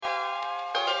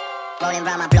Rolling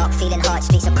round my block, feeling hot,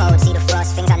 streets are cold, see the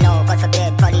frost. Things I know, God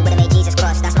forbid, probably would've made Jesus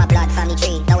cross. That's my blood, family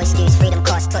tree, no excuse, freedom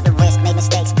cost. Took the risk, made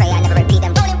mistakes, pray I never repeat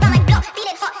them. Rolling round my block,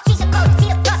 feeling hot, streets are cold, see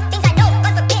the frost. Things I know,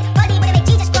 God forbid, probably would've made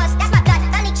Jesus cross. That's my blood,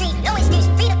 family tree, no excuse,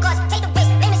 freedom cost. Take the risk,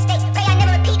 made mistakes, pray I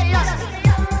never repeat the loss.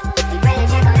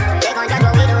 They gon' judge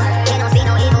what we do, they don't see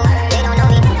no evil, they don't know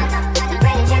me.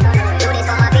 Do this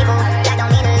for my people, that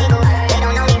don't mean illegal, they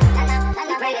don't know me. I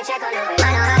know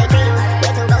how they treat you,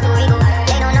 way to go through evil,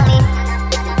 they don't know me.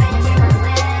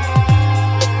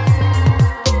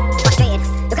 Frustrated,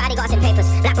 look at how they got us in papers.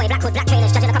 Black way, black hood, black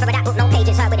trainers, judging the cover of that book, no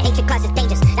pages. Heard with the hatred cause it's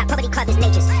dangerous, that poverty club is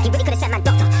nature's. He really could've sent man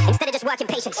doctor, instead of just working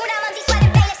patience. All our mums, he's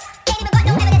swerving playlist, ain't even got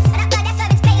no evidence. And that blood, that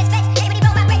servant's playlist feds. Everybody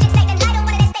roll my bridges, statement, lied on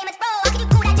one of their statements. Bro, how can you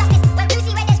call that justice? When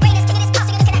Lucy read this greatness, king of this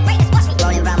castle, you're looking at greatness. Watch me.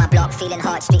 Rolling round my block, feeling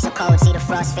hot, streets are cold, see the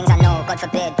frost. Things I know, God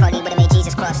forbid, probably would've made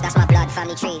Jesus cross. That's my blood,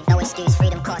 family tree, no excuse,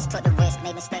 freedom cost. Took the risk,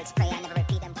 made mistakes, pray I never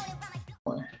repeat them.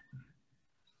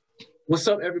 What's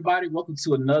up, everybody? Welcome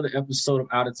to another episode of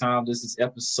Out of Time. This is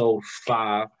episode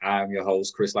 5. I'm your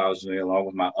host, Chris Lyles Jr., along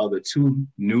with my other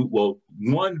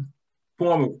one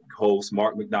former host,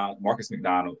 Marcus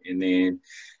McDonald, and then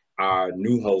our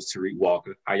new host, Tariq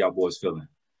Walker. How y'all boys feeling?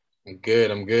 I'm good.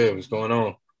 What's going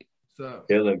on? What's up?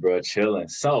 Chilling, bro, chilling.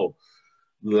 So,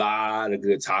 lot of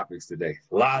good topics today.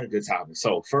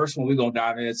 So, first one we're going to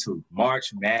dive into,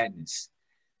 March Madness.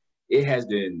 It has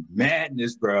been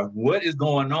madness, bro. What is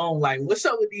going on? Like, what's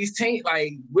up with these teams?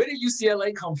 Like, where did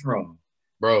UCLA come from?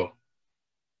 Bro,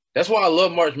 that's why I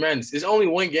love March Madness. It's only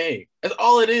one game. That's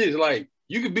all it is. Like,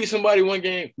 you could beat somebody one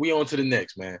game, we on to the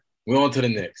next, man. We on to the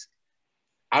next.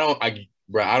 I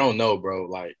don't know, bro.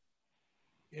 Like,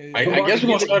 I guess we're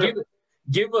going to start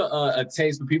Give a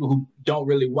taste for people who don't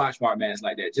really watch March Madness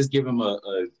like that. Just give them a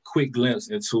quick glimpse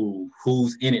into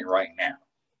who's in it right now.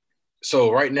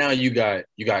 So right now you got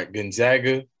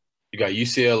Gonzaga, you got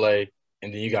UCLA,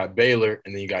 and then you got Baylor,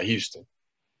 and then you got Houston.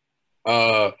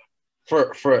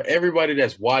 For everybody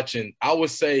that's watching, I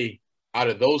would say out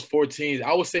of those 4 teams,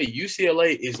 I would say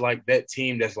UCLA is like that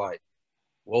team that's like,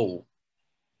 whoa,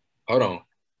 hold on.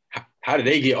 How did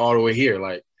they get all the way here?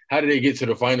 Like, how did they get to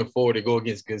the Final Four to go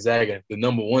against Gonzaga, the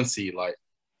number 1 seed? Like,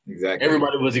 exactly.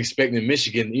 Everybody was expecting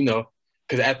Michigan,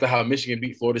 because after how Michigan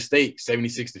beat Florida State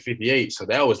 76-58, so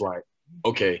that was like,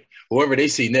 okay, whoever they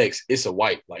see next, it's a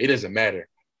wipe. Like, it doesn't matter.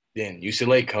 Then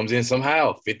UCLA comes in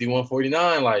somehow,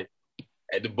 51-49, like,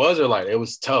 at the buzzer, like, it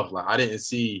was tough. Like, I didn't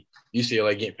see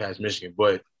UCLA getting past Michigan.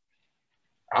 But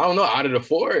I don't know. Out of the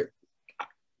 4,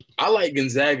 I like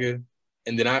Gonzaga,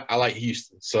 and then I like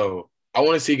Houston. So I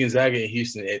want to see Gonzaga and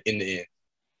Houston in the end.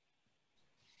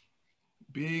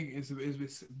 It's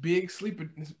big sleeper.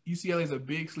 UCLA is a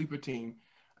big sleeper team.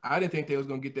 I didn't think they was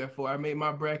gonna get that far. I made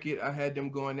my bracket. I had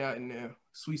them going out in the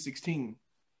Sweet 16.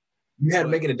 You had to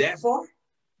make it that far?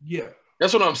 Yeah.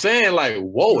 That's what I'm saying. Like,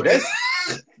 whoa,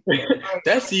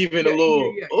 that's even a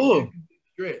little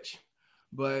stretch.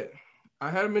 But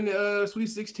I had them in the Sweet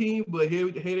 16. But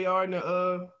here they are in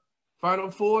the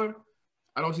Final Four.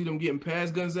 I don't see them getting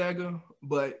past Gonzaga.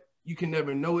 But you can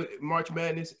never know it. March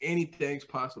Madness, anything's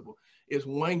possible. It's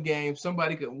one game.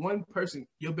 One person,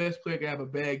 your best player can have a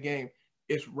bad game.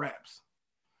 It's wraps.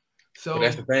 So but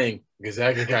that's the thing.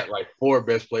 Gonzaga got like 4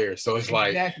 best players. So it's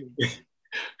like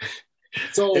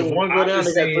so if one go down,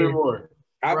 they got 3 more.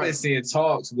 I've been seeing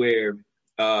talks where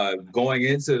going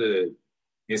into the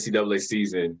NCAA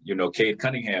season, Cade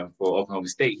Cunningham for Oklahoma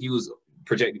State, he was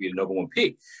projected to be the number 1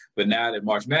 pick. But now that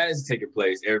March Madness is taking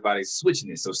place, everybody's switching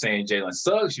it. So saying Jalen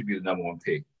Suggs should be the number 1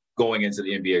 pick going into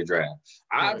the NBA draft.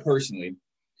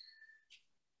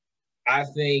 I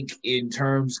think in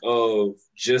terms of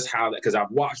just how – because I've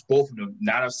watched both of them.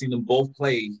 Now that I've seen them both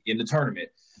play in the tournament,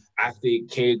 I think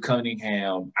Cade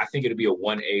Cunningham – I think it'll be a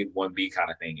 1A, 1B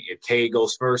kind of thing. If Cade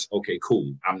goes first, okay,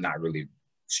 cool. I'm not really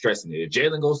stressing it. If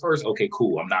Jalen goes first, okay,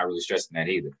 cool. I'm not really stressing that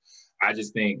either. I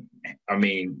just think –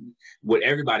 what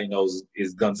everybody knows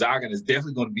is Gonzaga is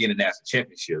definitely going to be in the national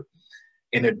championship,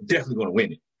 and they're definitely going to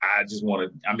win it. I just want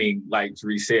to, like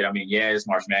Tariq said, it's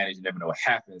March Madness. You never know what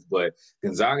happens, but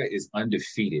Gonzaga is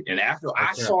undefeated. And after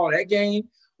I saw that game,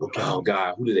 oh,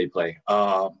 God, who did they play?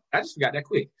 I just forgot that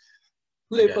quick.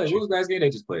 Who they played? What was the last game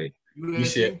they just played?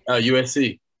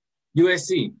 USC.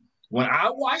 USC. When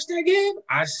I watched that game,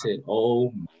 I said,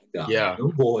 oh, my God. Yeah. Them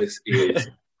boys is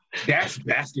 – that's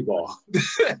basketball.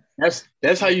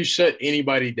 That's how you shut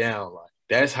anybody down. Like,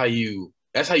 that's how you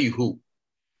hoop.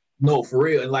 No, for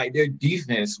real. And, like, their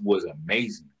defense was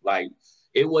amazing. Like,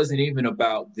 it wasn't even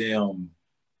about them.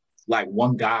 Like,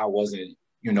 one guy wasn't,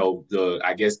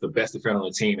 the best defender on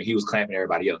the team, and he was clamping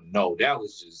everybody up. No, that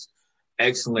was just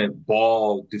excellent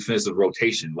ball defensive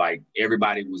rotation. Like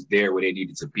everybody was there where they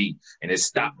needed to be. And it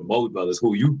stopped the Mobley brothers,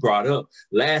 who you brought up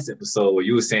last episode where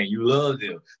you were saying you love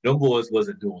them. Them boys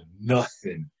wasn't doing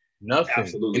nothing. Nothing.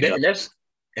 Absolutely nothing.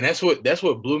 That's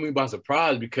what blew me by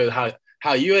surprise, because how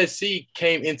USC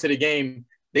came into the game,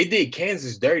 they did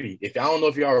Kansas dirty. I don't know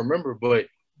if y'all remember, but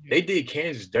they did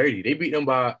Kansas dirty. They beat them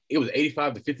by, it was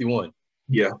 85-51.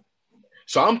 Yeah.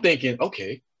 So I'm thinking,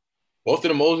 okay, both of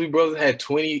the Mosley brothers had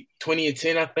 20 and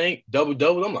 10, I think,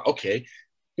 double-double. I'm like, okay,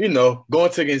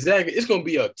 going to Gonzaga, it's going to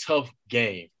be a tough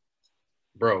game.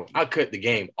 Bro, I cut the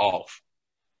game off.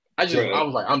 I was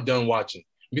like, I'm done watching.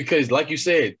 Because like you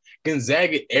said,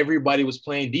 Gonzaga, everybody was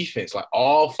playing defense. Like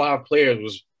all 5 players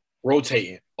was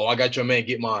rotating. Oh, I got your man,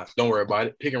 get mine. Don't worry about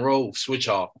it. Pick and roll, switch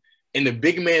off. And the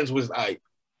big mans was like,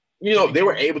 they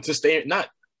were able to stay, not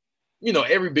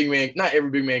every big man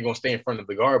gonna stay in front of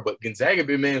the guard, but Gonzaga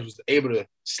big man was able to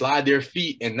slide their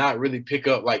feet and not really pick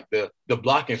up like the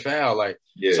block and foul. Like,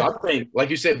 so I think,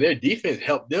 like you said, their defense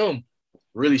helped them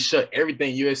really shut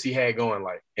everything USC had going.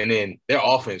 Like, and then their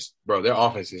offense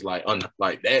is like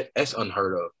that's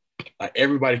unheard of. Like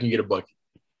everybody can get a bucket.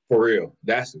 For real.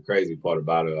 That's the crazy part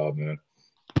about it all, man.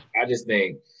 I just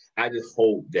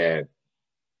hope that,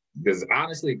 because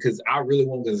I really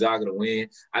want Gonzaga to win.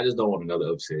 I just don't want another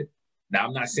upset. Now,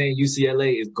 I'm not saying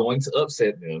UCLA is going to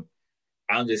upset them.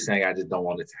 I'm just saying I just don't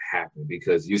want it to happen,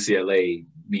 because UCLA,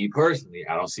 me personally,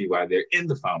 I don't see why they're in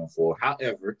the Final Four.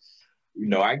 However,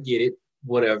 I get it.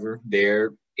 Whatever.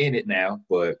 They're in it now,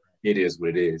 but it is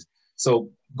what it is. So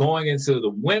going into the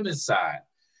women's side,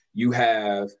 you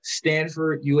have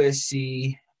Stanford,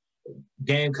 USC,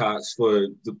 Gamecocks for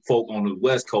the folk on the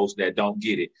West Coast that don't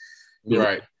get it.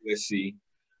 Right. USC.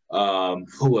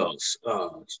 Who else?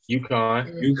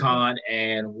 UConn,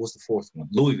 and what's the fourth one?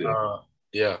 Louisville.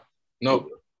 Yeah. No,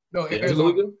 Arizona.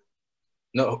 Louisville?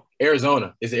 No,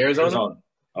 Arizona. Is it Arizona?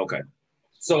 Okay.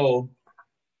 So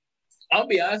I'll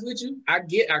be honest with you. I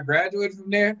graduated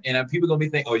from there, and people gonna be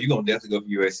thinking, "Oh, you're gonna definitely go for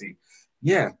USC."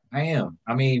 Yeah, I am.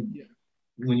 I mean,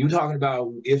 when you're talking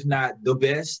about, if not the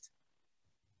best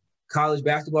college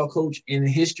basketball coach in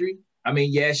history, I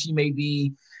mean, she may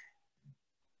be.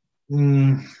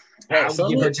 I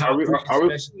would give her top 3,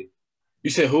 especially. You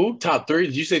said who? Top 3?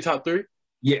 Did you say top 3?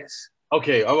 Yes.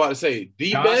 Okay, I'm about to say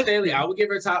the Dawn best. Staley, I would give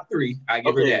her top 3. I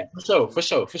give her that. For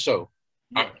sure.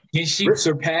 Can she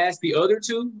surpass the other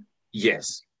 2?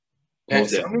 Yes.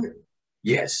 Most definitely.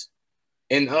 Yes.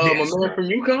 And my man from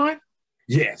UConn?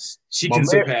 Yes. She can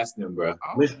surpass them, bro.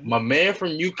 My man from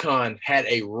UConn had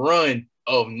a run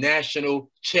of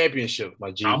national championship,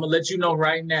 my G. I'm going to let you know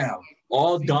right now.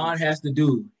 All Dawn has to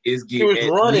do is get at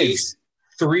least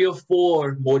 3 or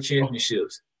 4 more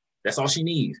championships. That's all she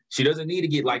needs. She doesn't need to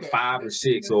get like 5 or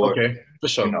 6 or. Okay, for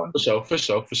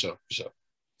sure.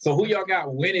 So who y'all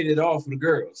got winning it all for the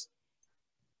girls?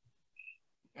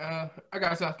 I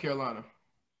got South Carolina.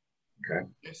 Okay.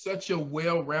 It's such a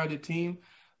well-rounded team.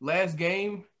 Last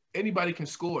game, anybody can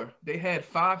score. They had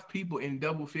 5 people in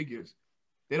double figures.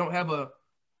 They don't have a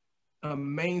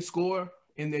main scorer,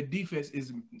 and their defense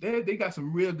is they got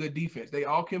some real good defense. They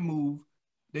all can move.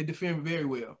 They defend very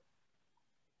well.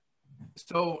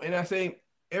 So, and I say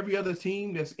every other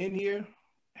team that's in here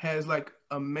has like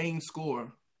a main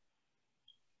scorer.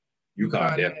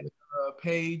 UConn definitely.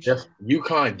 Page.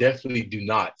 UConn definitely do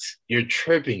not. You're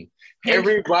tripping.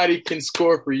 Everybody can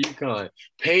score for UConn.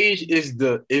 Paige is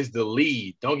the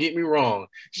lead. Don't get me wrong.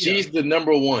 She's the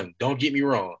number 1. Don't get me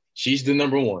wrong. She's the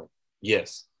number 1.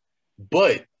 Yes.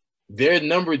 But they're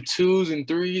number 2s and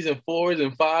 3s and 4s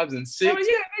and 5s and 6s. Oh,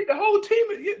 yeah, the whole team,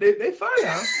 they fine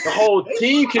now. The whole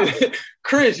team can –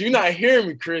 Chris, you're not hearing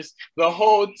me, Chris. The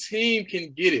whole team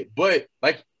can get it. But,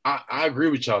 like, I agree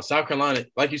with y'all. South Carolina,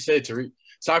 like you said, Tariq,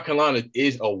 South Carolina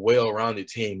is a well-rounded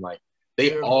team. Like,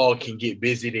 they all can get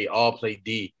busy. They all play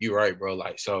D. You're right, bro.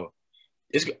 Like, so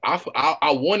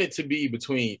I want it to be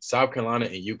between South Carolina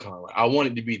and UConn. Like, I want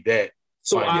it to be that.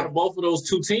 So out of both of those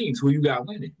 2 teams, who you got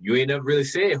winning? You ain't never really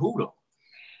said who though.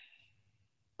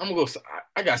 I'm gonna go.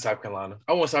 I got South Carolina.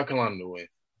 I want South Carolina to win.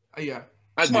 Yeah,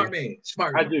 Smart man.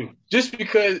 I do. Just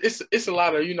because it's a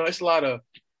lot of it's a lot of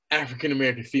African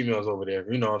American females over there.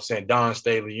 You know what I'm saying? Dawn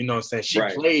Staley. You know what I'm saying? She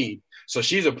played, so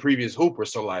she's a previous hooper.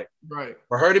 So like,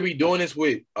 for her to be doing this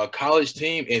with a college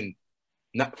team and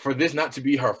not for this not to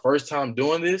be her first time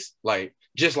doing this, like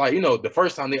just like the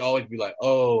first time they always be like,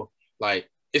 oh, like.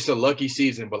 It's a lucky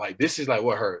season, but like this is like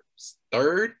what her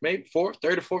third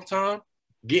or fourth time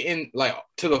getting like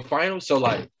to the final. So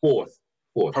like fourth,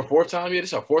 her 4th time. Yeah,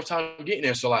 this is her 4th time getting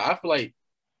there. So like I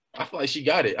feel like she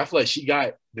got it. I feel like she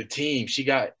got the team. She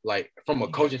got like from a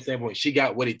coaching standpoint, she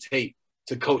got what it takes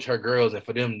to coach her girls and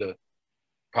for them to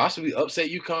possibly upset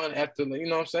UConn after, you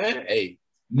know what I'm saying? Hey.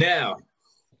 Now,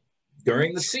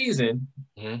 during the season,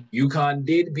 UConn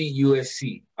did beat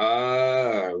USC.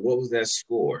 What was that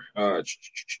score?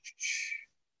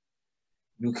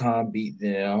 UConn beat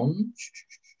them.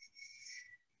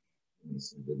 Let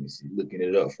me see. Looking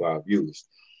it up for our viewers.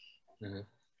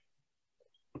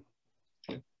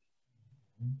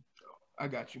 I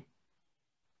got you.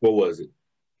 What was it?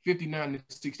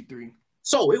 59-63.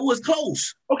 So it was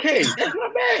close. Okay, that's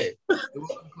not bad.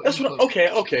 That's what.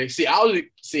 Okay. See, I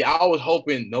was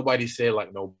hoping nobody said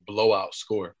like no blowout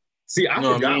score. See, I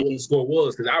forgot what the score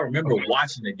was because I remember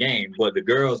watching the game, but the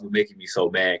girls were making me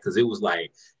so mad because it was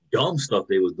like dumb stuff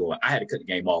they was doing. I had to cut the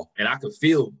game off, and I could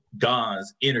feel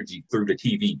Dawn's energy through the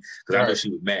TV because I know she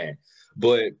was mad.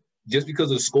 But just because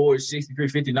the score is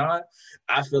 63-59,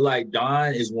 I feel like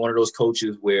Dawn is one of those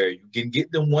coaches where you can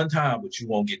get them one time, but you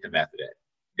won't get them after that.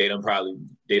 They don't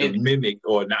mimic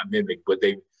or not mimic, but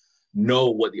they know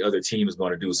what the other team is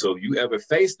going to do. So if you ever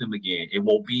face them again, it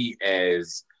won't be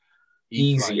as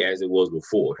easy as it was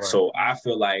before. Right. So I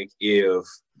feel like if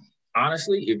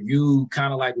you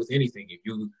kind of like with anything, if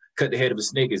you cut the head of a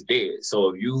snake, it's dead.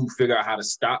 So if you figure out how to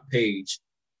stop Paige,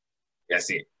 that's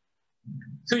it.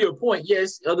 To your point,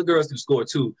 yes, other girls can score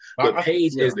too, but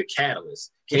Paige is the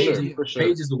catalyst. Paige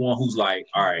is the one who's like,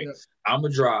 all right, I'm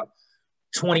going to drop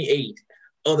 28.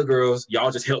 Other girls, y'all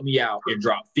just help me out and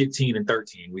drop 15 and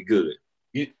 13. We good.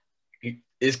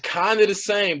 It's kind of the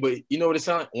same, but you know what it's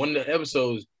on? One of the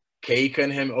episodes, Cade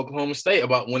Cunningham and Oklahoma State,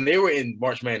 about when they were in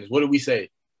March Madness, what did we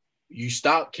say? You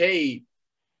stop Cade,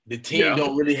 the team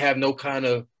don't really have no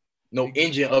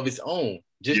engine of its own.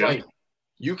 Just like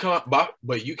UConn, but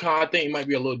UConn I think might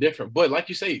be a little different. But like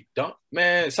you say,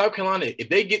 South Carolina, if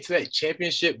they get to that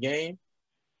championship game,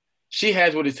 she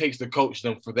has what it takes to coach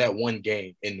them for that one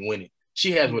game and win it.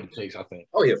 She has what it takes, I think.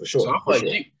 Oh, yeah, for sure. So I feel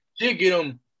like she'll get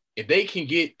them. If they can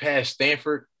get past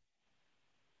Stanford,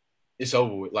 it's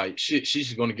over with. Like,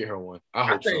 she's going to get her one.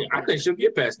 I think she'll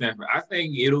get past Stanford. I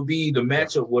think it'll be the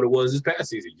matchup what it was this past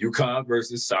season, UConn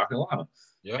versus South Carolina.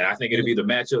 Yeah. And I think it'll be the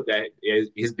matchup that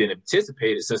has been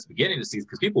anticipated since the beginning of the season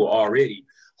because people are already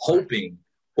hoping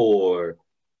for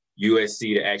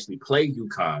USC to actually play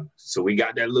UConn. So we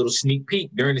got that little sneak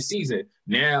peek during the season.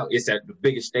 Now it's at the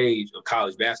biggest stage of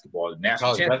college basketball, the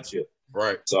national championship.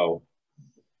 Right. So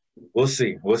we'll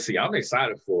see. I'm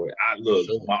excited for it.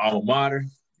 My alma mater.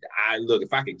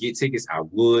 If I could get tickets, I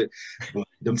would. But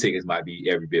them tickets might be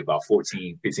every bit about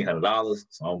 $1,500.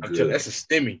 So I'm good. That's a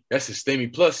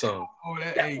STEMI plus song.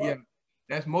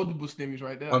 That's multiple STEMIs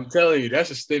right there. I'm telling you,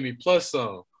 that's a STEMI plus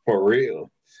song. For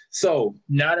real. So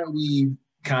now that we've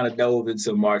kind of dove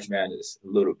into March Madness a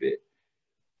little bit,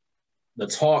 the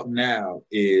talk now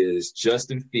is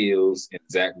Justin Fields and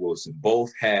Zach Wilson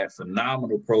both had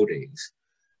phenomenal pro days.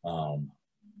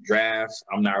 Drafts,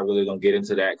 I'm not really gonna get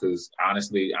into that because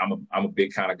honestly, I'm a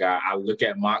big kind of guy. I look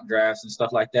at mock drafts and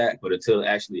stuff like that, but until it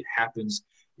actually happens,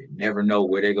 you never know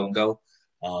where they're gonna go.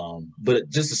 But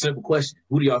just a simple question: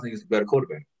 who do y'all think is the better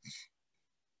quarterback?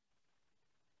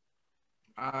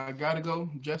 I gotta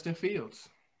go Justin Fields.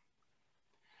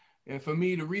 And for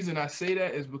me, the reason I say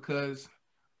that is because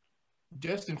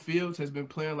Justin Fields has been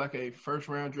playing like a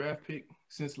first-round draft pick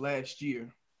since last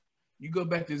year. You go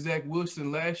back to Zach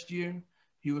Wilson last year,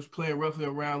 he was playing roughly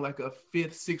around like a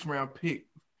 5th, 6th-round pick.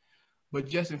 But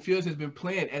Justin Fields has been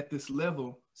playing at this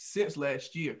level since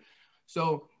last year.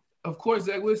 So, of course,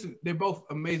 Zach Wilson, they're both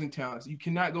amazing talents. You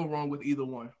cannot go wrong with either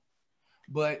one.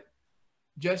 But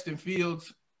Justin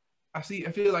Fields, I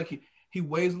feel like he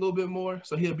weighs a little bit more,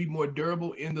 so he'll be more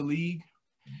durable in the league.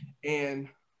 And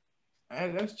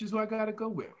that's just what I got to go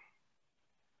with.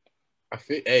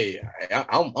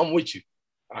 I'm with you.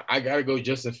 I got to go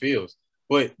Justin Fields.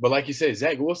 But like you said,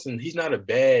 Zach Wilson, he's not a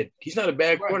bad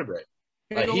quarterback.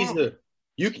 Like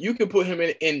you can put him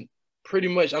in pretty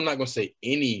much, I'm not going to say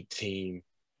any team,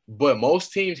 but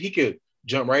most teams he could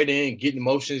jump right in, get the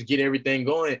motions, get everything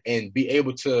going, and be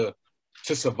able to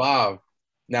survive.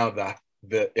 Now the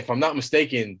if I'm not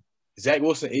mistaken, Zach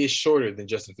Wilson is shorter than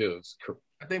Justin Fields.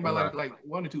 I think by like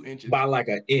 1 or 2 inches. By like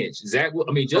an inch.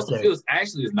 Justin Fields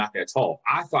actually is not that tall.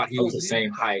 I thought he was the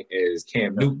same height as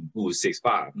Cam Newton, who was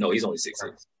 6'5". No, he's only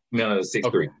 6'6". No, 6'3".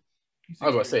 Okay. I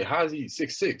was about to say, how is he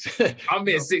 6'6"? I'm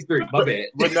being 6'3". My bad.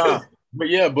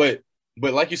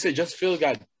 But like you said, Justin Fields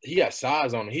got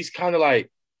size on him. He's kind of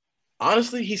like,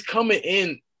 honestly, he's coming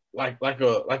in like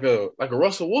a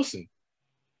Russell Wilson.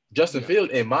 Justin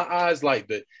Fields, in my eyes,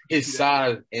 like his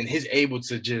size and his able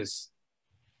to just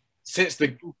sense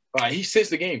the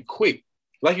game quick.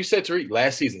 Like you said, Tariq,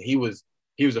 last season he was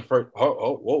a first.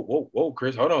 Whoa,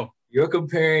 Chris, hold on. You're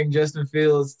comparing Justin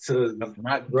Fields to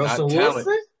Russell talent.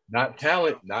 Wilson? Not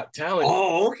talent.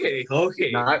 Oh, okay.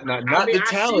 Not I the see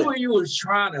talent. where you was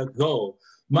trying to go.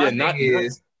 My thing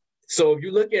is, so if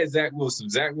you look at Zach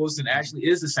Wilson actually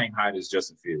is the same height as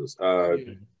Justin Fields.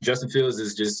 Justin Fields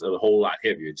is just a whole lot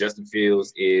heavier. Justin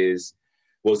Fields is,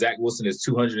 well, Zach Wilson is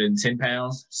 210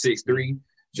 pounds, 6'3".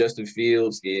 Justin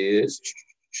Fields is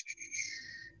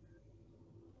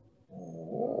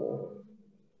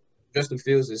Justin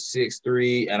Fields is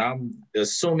 6'3", and I'm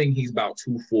assuming he's about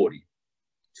 240,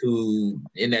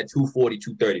 in that 240,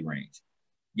 230 range.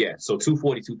 Yeah, so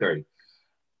 240, 230.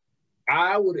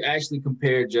 I would actually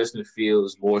compare Justin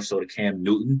Fields more so to Cam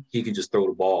Newton. He can just throw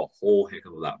the ball a whole heck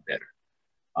of a lot better.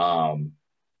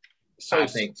 I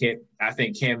think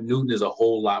Cam Newton is a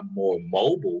whole lot more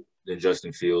mobile than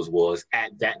Justin Fields was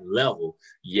at that level.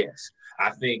 Yes,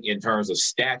 I think in terms of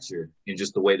stature and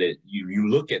just the way that you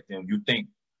look at them, you think,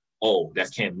 oh, that's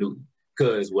Cam Newton.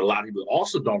 Because what a lot of people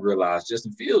also don't realize,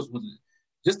 Justin Fields was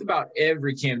just about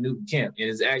every Cam Newton camp, and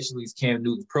is actually Cam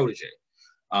Newton's protege.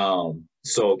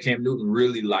 So Cam Newton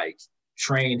really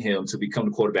trained him to become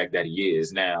the quarterback that he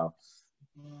is. Now,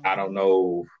 I don't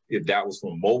know if that was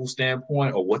from a mobile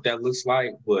standpoint or what that looks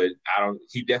like, but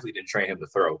he definitely didn't train him to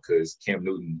throw, because Cam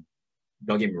Newton,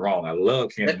 don't get me wrong, I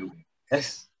love Cam Newton.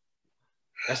 That's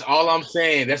all I'm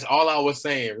saying. That's all I was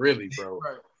saying, really, bro.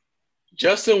 Right.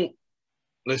 Justin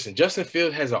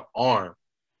Fields has an arm.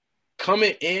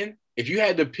 Coming in, if you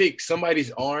had to pick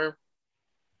somebody's arm,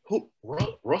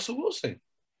 Russell Wilson.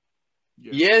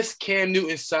 Yeah. Yes, Cam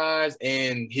Newton's size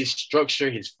and his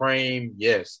structure, his frame,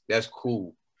 yes, that's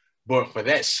cool. But for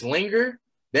that slinger,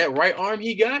 that right arm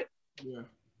he got,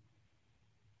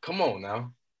 come on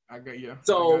now. I got you.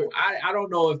 So I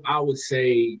don't know if I would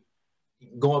say,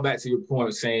 going back to your point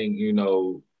of saying,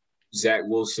 Zach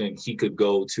Wilson, he could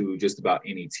go to just about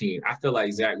any team. I feel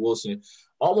like Zach Wilson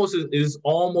is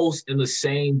almost in the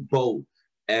same boat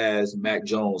as Mac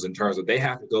Jones in terms of they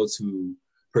have to go to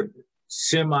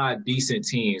semi-decent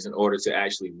teams in order to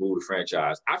actually move the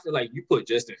franchise. I feel like you put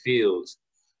Justin Fields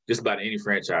just about any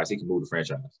franchise, he can move the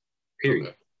franchise, period.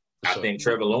 Okay. I think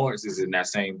Trevor Lawrence is in that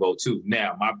same boat too.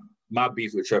 Now, my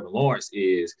beef with Trevor Lawrence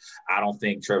is I don't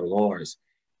think Trevor Lawrence,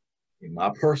 in my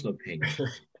personal opinion,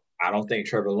 I don't think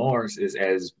Trevor Lawrence is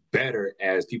as better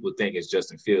as people think it's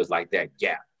Justin Fields, like that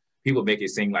gap. People make it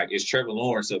seem like it's Trevor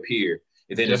Lawrence up here,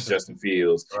 and then it's Justin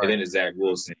Fields, right, and then it's Zach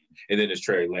Wilson, and then it's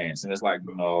Trey Lance. And it's like,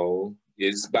 no,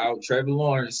 it's about Trevor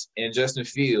Lawrence and Justin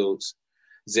Fields.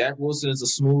 Zach Wilson is a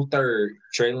smooth third.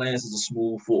 Trey Lance is a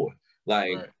smooth fourth.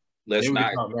 Let's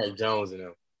not – Mac Jones in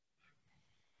them.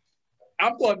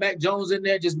 I'm putting Mac Jones in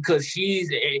there just because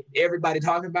he's everybody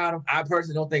talking about him. I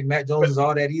personally don't think Mac Jones is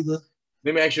all that either.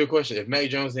 Let me ask you a question. If Mac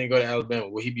Jones didn't go to Alabama,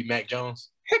 would he be Mac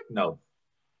Jones? Heck no.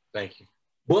 Thank you.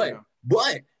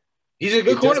 But he's a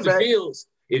good quarterback.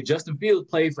 If Justin Fields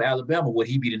played for Alabama, would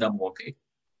he be the number one pick?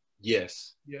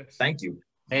 Yes. Thank you.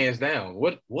 Hands down.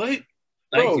 What?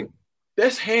 Thank you.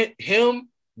 That's him,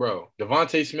 bro.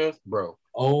 Devontae Smith, bro.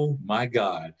 Oh my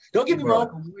God! Don't get me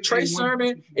wrong. Trey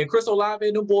Sermon and Chris Olave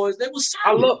and the boys, they was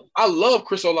solid. I love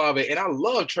Chris Olave and I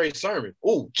love Trey Sermon.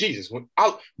 Oh Jesus!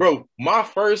 My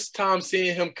first time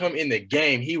seeing him come in the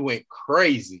game, he went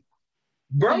crazy.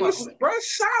 Bro,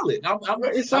 solid.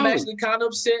 I'm actually kind of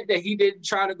upset that he didn't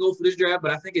try to go for this draft,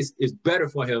 but I think it's better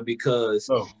for him because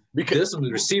there's some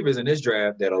receivers in this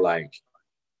draft that are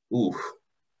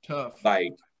tough.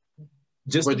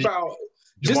 Just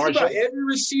about every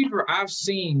receiver I've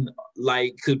seen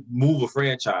could move a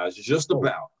franchise. Just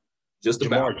about.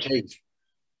 Jamar Chase,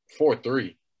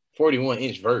 4'3",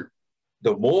 41-inch vert.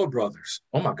 The Moore brothers.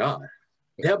 Oh my God.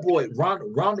 That boy,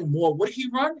 Rondell Moore, what did he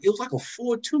run? It was like a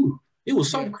 4.2. It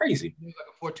was something crazy. It was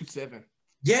like a 4.27.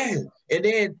 Yeah. And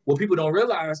then what people don't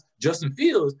realize, Justin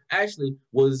Fields actually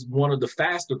was one of the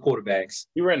faster quarterbacks.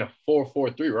 He ran a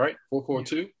 4.43, right?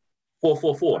 4.42?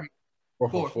 4.44.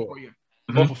 4.44, yeah.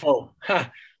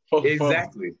 4.44.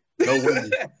 Exactly. No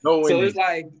winning. So it's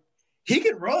like, he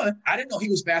can run. I didn't know he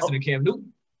was faster than Cam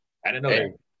Newton. I didn't know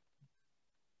that.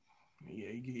 Yeah,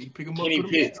 you pick him up.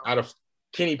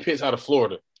 Kenny Pitts out of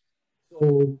Florida.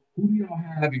 So who do y'all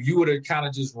have if you were to kind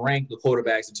of just rank the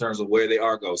quarterbacks in terms of where they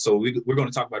are go? So we're going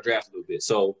to talk about draft a little bit.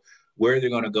 So where they're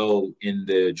going to go in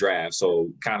the draft. So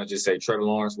kind of just say Trevor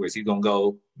Lawrence, where's he going to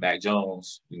go? Mac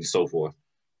Jones, and so forth.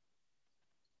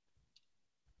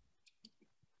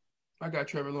 I got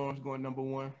Trevor Lawrence going number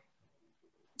 1.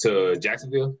 To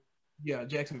Jacksonville? Yeah,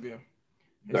 Jacksonville.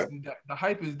 Okay. The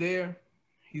hype is there.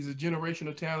 He's a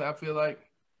generational talent, I feel like.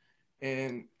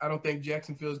 And I don't think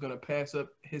Jacksonville is going to pass up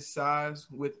his size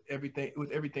with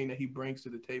everything that he brings to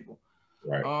the table.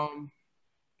 Right.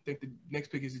 I think the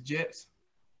next pick is the Jets.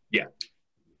 Yeah.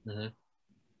 Mm-hmm.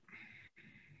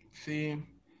 See,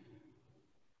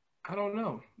 I don't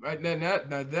know. Right now,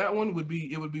 that one would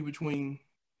be between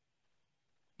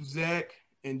Zach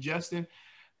and Justin,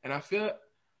 and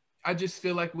I just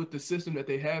feel like with the system that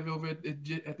they have over at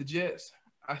the Jets,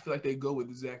 I feel like they go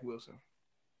with Zach Wilson.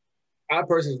 I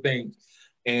personally think,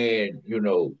 and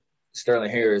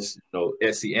Sterling Harris,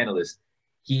 SC analyst,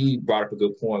 he brought up a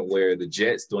good point where the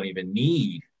Jets don't even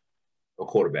need a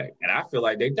quarterback, and I feel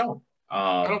like they don't.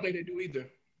 I don't think they do either.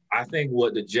 I think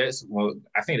the Jets are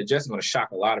going to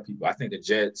shock a lot of people. I think the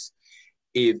Jets,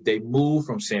 if they move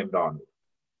from Sam Darnold,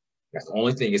 that's the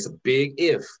only thing. It's a big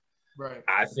if. Right.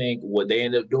 I think what they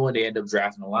end up doing, they end up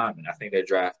drafting a lineman. I think they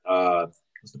draft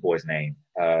what's the boy's name?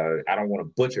 I don't want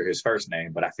to butcher his first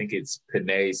name, but I think it's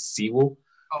Penei Sewell.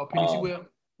 Oh, Penei Sewell?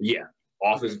 Yeah,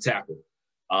 offensive tackle.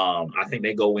 I think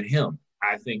they go with him.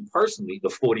 I think personally the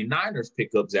 49ers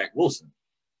pick up Zach Wilson.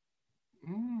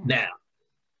 Now,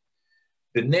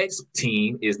 the next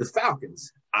team is the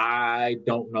Falcons. I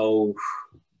don't know.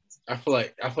 I feel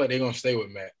like they're gonna stay with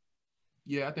Matt.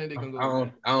 Yeah, I think they're gonna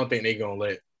go. I don't think they're gonna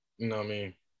let. You know what I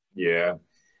mean? Yeah,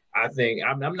 I think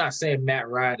I'm not saying Matt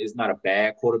Ryan is not a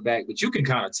bad quarterback, but you can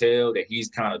kind of tell that he's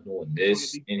kind of doing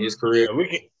this in his career.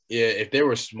 Yeah, if they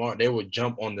were smart, they would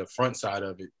jump on the front side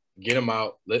of it, get him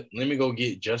out. Let me go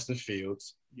get Justin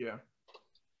Fields. Yeah,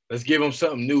 let's give him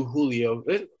something new, Julio.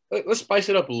 Let's spice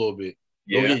it up a little bit.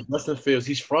 Yeah, go get Justin Fields.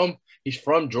 He's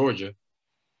from Georgia,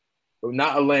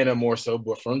 not Atlanta more so,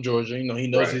 but from Georgia. He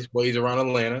knows his ways around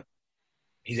Atlanta.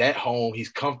 He's at home. He's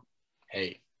comfortable.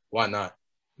 Hey, why not?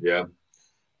 Yeah.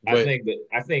 But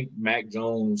I think Mac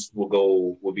Jones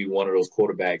will be one of those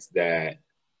quarterbacks that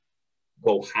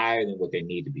go higher than what they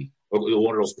need to be. Or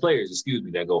one of those players,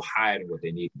 that go higher than what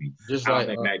they need to be. I don't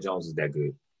think Mac Jones is that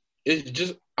good.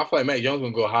 I feel like Mac Jones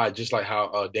gonna go high, just like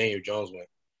how Daniel Jones went.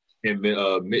 And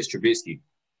Mitch Trubisky.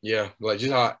 Yeah,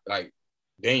 just how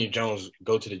Daniel Jones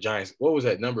go to the Giants. What was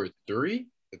that, number 3?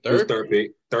 The third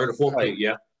pick, third or fourth pick,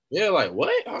 yeah. Yeah,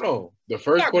 what? Hold on. The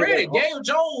first quarterback. Daniel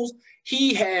Jones,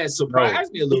 he has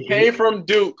surprised me a little bit. He came from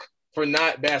Duke for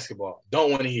not basketball.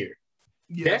 Don't want to hear.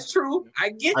 Yeah. That's true. I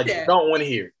get that. I don't want to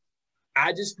hear.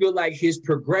 I just feel like his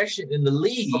progression in the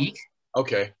league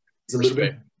is a little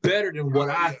bit better than what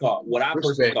I thought. What I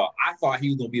personally thought. I thought he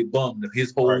was going to be a bum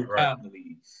his whole time in the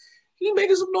league. He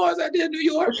making some noise out there in New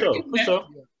York. For sure.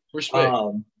 Respect.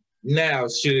 Now,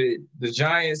 should the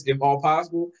Giants, if all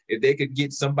possible, if they could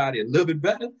get somebody a little bit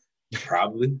better,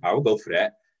 probably I would go for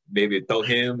that. Maybe throw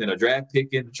him in a draft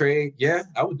pick in the trade. Yeah,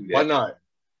 I would do that. Why not?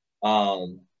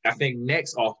 I think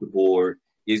next off the board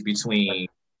is between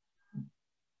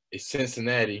it's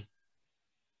Cincinnati,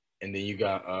 and then you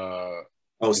got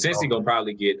Cincy gonna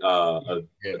probably get a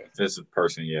defensive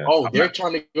person. Yeah. Oh, they're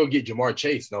trying to go get Jamar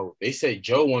Chase. No, they say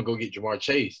Joe want to go get Jamar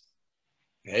Chase.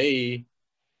 Hey,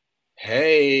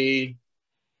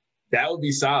 that would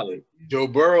be solid. Joe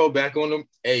Burrow back on the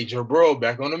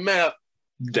map.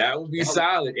 That would be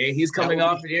solid. And he's coming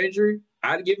off an injury.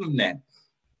 I'd give him that.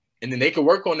 And then they could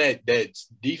work on that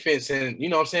defense and,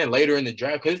 later in the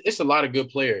draft, because it's a lot of good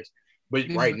players.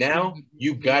 But right now,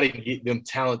 you got to get them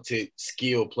talented,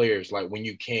 skilled players when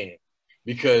you can.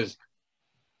 Because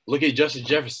look at Justin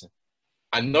Jefferson.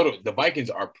 I know the Vikings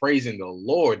are praising the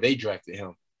Lord. They drafted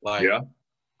him.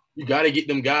 You got to get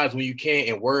them guys when you can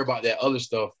and worry about that other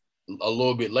stuff a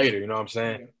little bit later. You know what I'm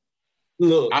saying?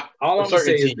 Look, all I'm going to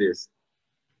say is this.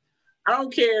 I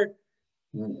don't care.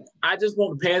 I just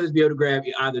want the Panthers to be able to grab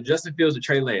either Justin Fields or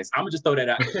Trey Lance. I'm going to just throw that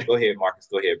out. Go ahead, Marcus.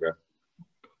 Go ahead, bro.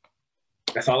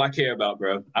 That's all I care about,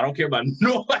 bro. I don't care about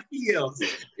nobody else.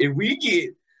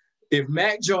 If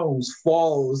Mac Jones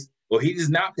falls or he does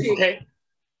not pick. Okay.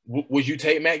 Would you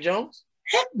take Mac Jones?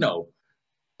 Heck no.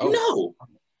 No.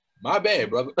 My bad,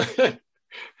 brother.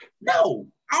 No.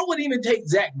 I wouldn't even take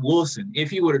Zach Wilson if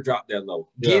he would have dropped that low.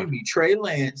 Yeah. Give me Trey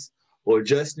Lance or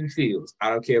Justin Fields. I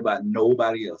don't care about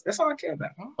nobody else. That's all I care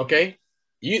about. Okay.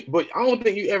 But I don't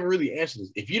think you ever really answered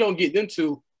this. If you don't get them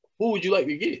two, who would you like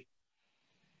to get?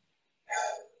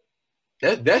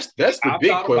 That's the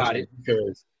big question.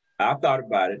 Because I've thought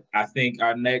about it. I think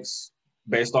our next,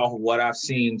 based off of what I've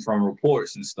seen from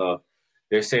reports and stuff,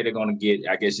 they say they're going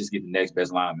to just get the next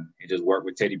best lineman and just work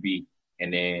with Teddy B.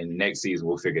 And then next season,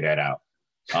 we'll figure that out.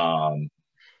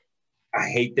 I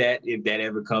hate that if that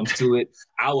ever comes to it.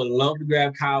 I would love to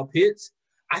grab Kyle Pitts.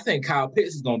 I think Kyle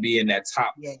Pitts is going to be in that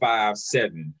top 5,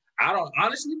 7. I don't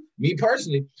honestly, me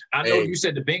personally, I know you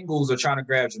said the Bengals are trying to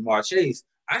grab Jamar Chase.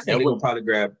 I think they're going to probably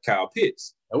grab Kyle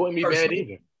Pitts. That wouldn't be bad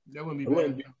either. That wouldn't be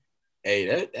bad. Hey,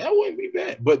 that wouldn't be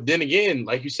bad. But then again,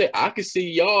 like you said, I could see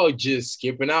y'all just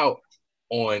skipping out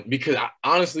on because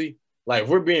honestly, like if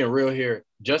we're being real here,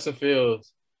 Justin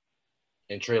Fields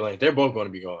and Trey Lance, they're both going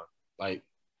to be gone. Like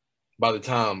by the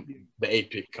time the 8th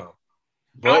pick comes.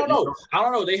 I don't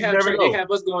know. They have know. They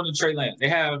have us going to Trey Lance. They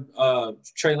have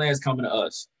Trey Lance coming to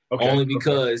us. Okay. Only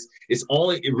because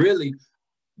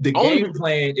the game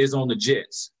plan is on the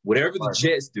Jets. Whatever the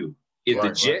Jets do, if the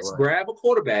Jets grab a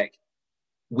quarterback,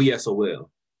 we SOL.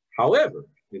 However,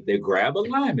 if they grab a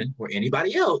lineman or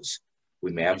anybody else,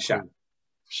 we may have a shot.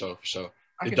 For sure.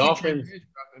 The Dolphins.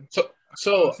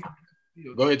 So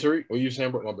go ahead, Tariq. What are you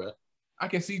saying, bro? My bad. I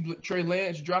can see Trey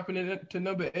Lance dropping it to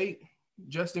number 8.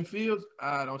 Justin Fields,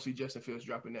 I don't see Justin Fields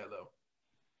dropping that low.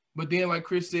 But then, like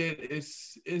Chris said,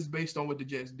 it's based on what the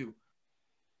Jets do.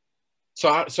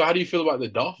 So how do you feel about the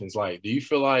Dolphins? Like, do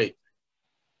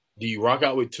you rock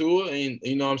out with Tua and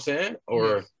you know what I'm saying?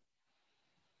 Or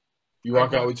you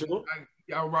rock out with Tua?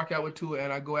 I'll rock out with Tua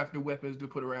and I go after weapons to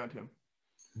put around him.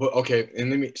 But okay,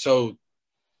 and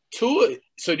Tua,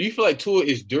 so do you feel like Tua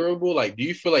is durable? Like, do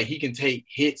you feel like he can take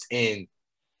hits and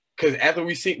because after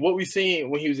we see what we seen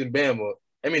when he was in Bama,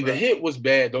 I mean, the hit was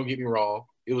bad. Don't get me wrong.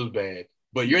 It was bad.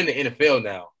 But you're in the NFL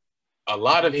now. A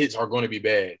lot of hits are going to be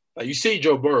bad. Like, you see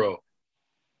Joe Burrow.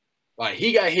 Like,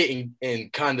 he got hit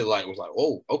and kind of like was like,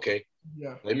 oh, okay.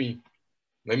 Yeah. Let me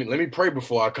pray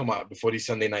before I come out before these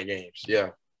Sunday night games.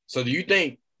 Yeah. So do you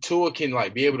think Tua can,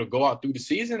 like, be able to go out through the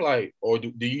season? Like, or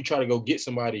do you try to go get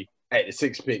somebody at the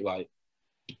 6th pick? Like,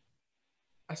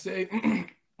 I say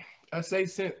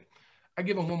I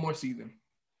give him one more season.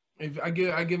 If I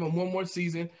give him one more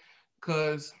season,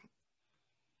 because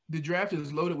the draft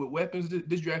is loaded with weapons.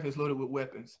 This draft is loaded with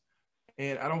weapons,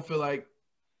 and I don't feel like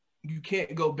you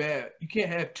can't go bad. You can't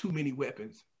have too many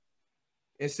weapons.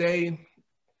 And say,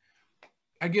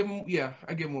 I give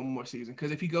him one more season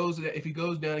because if he goes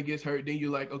down and gets hurt, then you're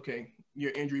like, okay,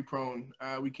 you're injury prone.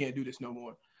 We can't do this no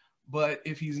more. But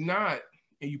if he's not,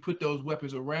 and you put those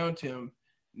weapons around him.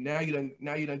 Now you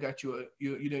done got you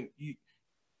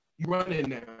running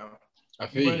now. I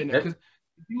feel you. Because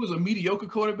if he was a mediocre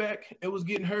quarterback and was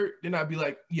getting hurt, then I'd be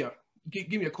like, yeah, give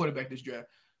me a quarterback this draft.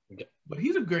 Okay. But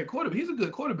he's a great quarterback. He's a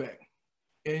good quarterback,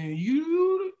 and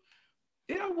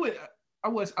I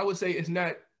would say it's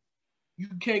not. You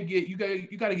can't get you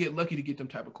got to get lucky to get them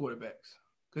type of quarterbacks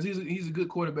because he's a good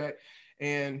quarterback,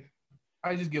 and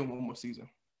I just give him one more season.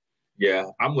 Yeah,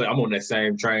 I'm on that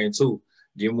same train too.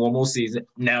 Give him one more season.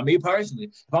 Now, me personally,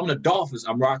 if I'm the Dolphins,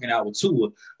 I'm rocking out with Tua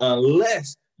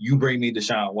unless you bring me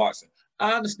Deshaun Watson.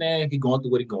 I understand he's going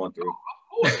through what he's going through.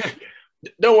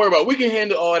 Don't worry about it. We can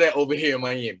handle all that over here in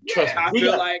Miami. Trust me. I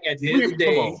feel like at the end of the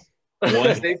day,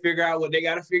 once they figure out what they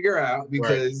got to figure out,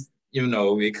 because,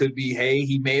 it could be, hey,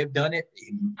 he may have done it.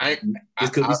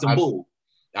 It could be some bull.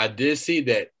 I did see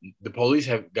that the police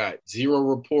have got 0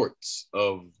 reports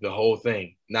of the whole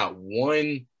thing. Not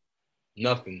one.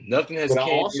 Nothing has. But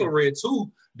I also read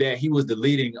too that he was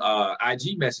deleting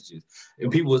IG messages,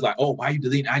 and people was like, "Oh, why are you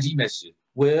deleting IG messages?"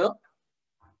 Well,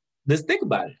 let's think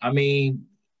about it. I mean,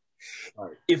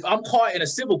 if I'm caught in a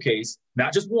civil case,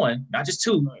 not just one, not just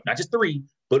two, not just 3,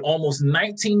 but almost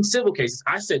 19 civil cases.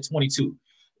 I said 22.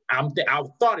 I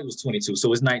thought it was 22,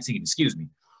 so it's 19. Excuse me,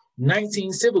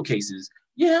 19 civil cases.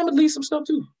 Yeah, I'm gonna delete some stuff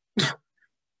too. I'm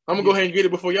gonna go ahead and get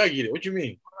it before y'all get it. What you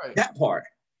mean? That part.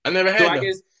 I never had. So I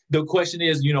guess the question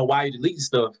is, why you deleting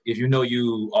stuff if you know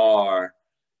you are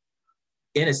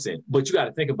innocent? But you got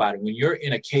to think about it. When you're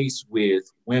in a case with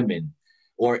women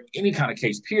or any kind of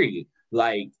case, period,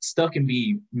 like stuff can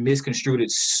be misconstrued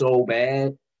so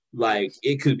bad. Like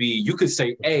it could be, you could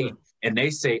say A and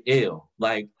they say L.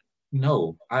 Like,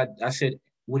 no, I said,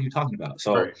 what are you talking about?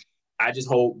 So I just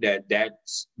hope that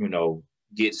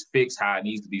gets fixed how it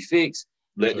needs to be fixed.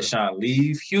 Let Deshaun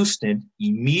leave Houston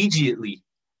immediately.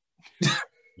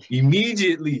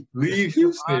 Immediately leave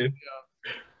Houston.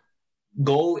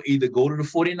 Either go to the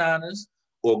 49ers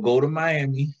or go to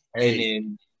Miami and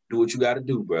then do what you got to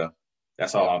do, bro.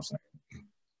 That's all I'm saying.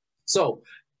 So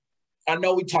I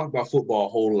know we talked about football a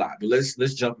whole lot, but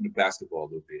let's jump into basketball a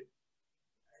little bit.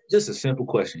 Just a simple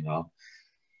question, y'all.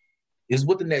 Is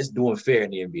what the Nets doing fair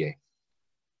in the NBA?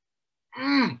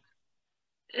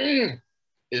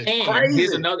 It's crazy.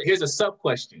 Here's a sub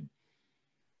question.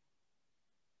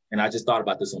 And I just thought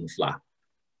about this on the fly.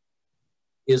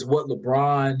 Is what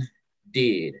LeBron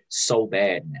did so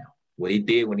bad now? What he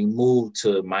did when he moved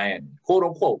to Miami, quote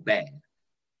unquote, bad.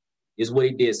 Is what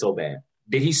he did so bad?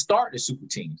 Did he start the super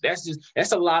teams?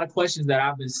 That's a lot of questions that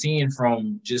I've been seeing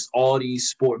from just all these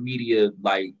sport media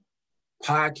like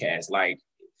podcasts. Like,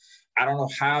 I don't know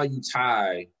how you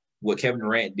tie what Kevin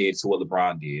Durant did to what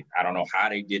LeBron did. I don't know how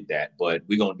they did that, but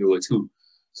we're gonna do it too.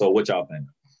 So what y'all think?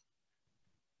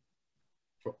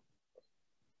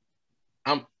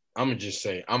 I'm gonna just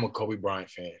say I'm a Kobe Bryant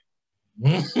fan.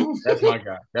 That's my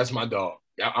guy. That's my dog.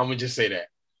 I'm gonna just say that.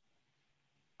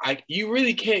 You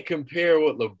really can't compare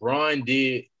what LeBron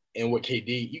did and what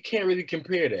KD. You can't really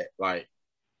compare that. Like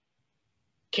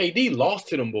KD lost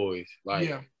to them boys.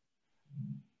 Like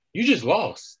you just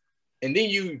lost, and then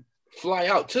you fly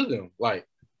out to them. Like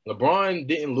LeBron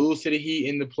didn't lose to the Heat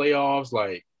in the playoffs.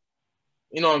 Like,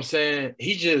 you know what I'm saying?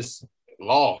 He just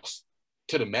lost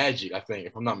to the Magic, I think,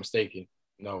 if I'm not mistaken.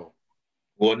 No.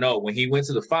 Well, no. When he went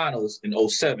to the finals in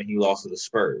 2007, he lost to the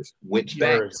Spurs. Went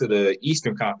back to the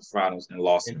Eastern Conference Finals and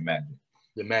lost to the Magic.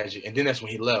 The Magic. And then that's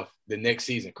when he left the next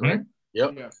season, correct? Mm-hmm.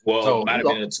 Yep. Yeah. Well, so, it might have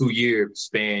been a 2-year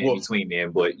span between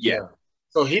them, but yeah.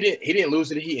 So he didn't lose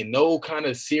to the Heat in no kind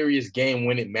of serious game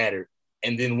when it mattered,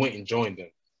 and then went and joined them.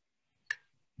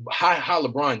 How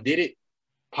LeBron did it?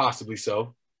 Possibly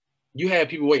so. You had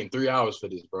people waiting 3 hours for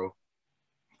this, bro.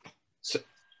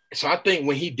 So I think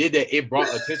when he did that, it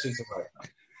brought attention to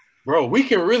like, bro, we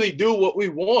can really do what we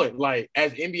want. Like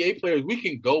as NBA players, we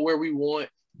can go where we want,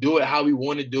 do it how we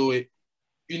want to do it.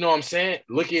 You know what I'm saying?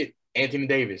 Look at Anthony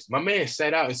Davis. My man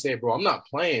sat out and said, bro, I'm not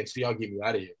playing until y'all get me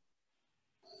out of here.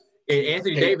 And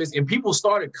Anthony Davis, and people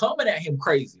started coming at him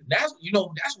crazy. That's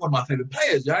one of my favorite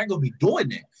players. Y'all ain't gonna be doing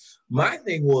that. My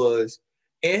thing was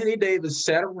Anthony Davis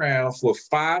sat around for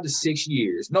 5 to 6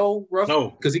 years. No,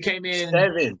 because he came in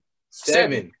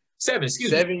 7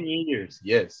 years.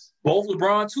 Yes. Both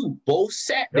LeBron too. Both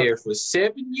sat there for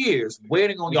 7 years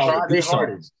waiting on y'all to do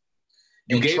something.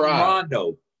 You gave him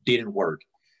Rondo, didn't work.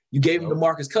 You gave him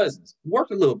DeMarcus Cousins,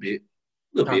 worked a little bit,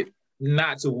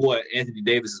 not to what Anthony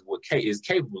Davis is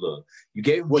capable of. You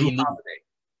gave him Jrue Holiday,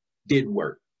 didn't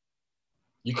work.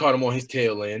 You caught him on his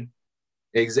tail end.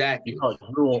 Exactly. You caught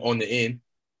Jrue on the end.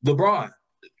 LeBron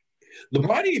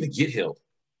didn't even get help.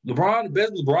 The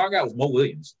best LeBron got was Mo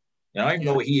Williams. And I don't even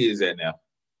know where he is at now.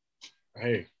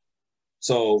 Hey.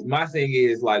 So my thing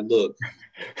is like, look.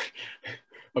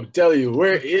 I'm telling you,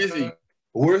 where is he?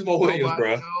 Where's Mo Williams,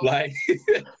 bro? Like,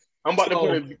 I'm about to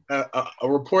put a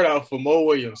report out for Mo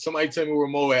Williams. Somebody tell me where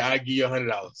Mo at. I give you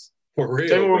 $100. For real,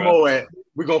 tell me where Mo at.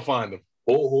 We're going to find him.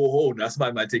 Oh. Now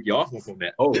somebody might take you off from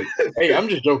that. Oh, hey, I'm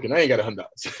just joking. I ain't got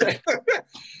 $100.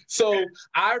 So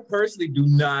I personally do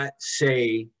not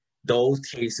say those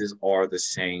cases are the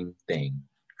same thing.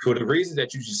 For the reasons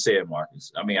that you just said,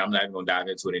 Marcus. I mean, I'm not even going to dive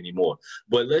into it anymore.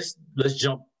 But let's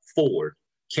jump forward.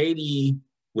 KD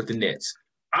with the Nets.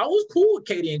 I was cool with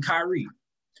KD and Kyrie.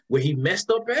 Where he messed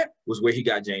up at was where he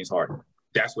got James Harden.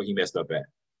 That's where he messed up at.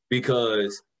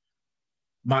 Because,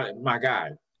 my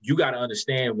guy, you got to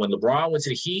understand, when LeBron went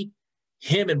to the Heat,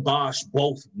 him and Bosh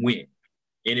both went.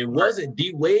 And it wasn't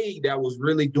D-Wade that was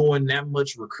really doing that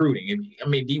much recruiting. And, I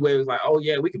mean, D-Wade was like, oh,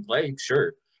 yeah, we can play,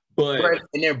 sure. But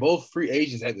and they're both free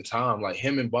agents at the time. Like,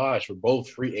 him and Bosh were both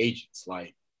free agents.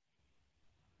 Like,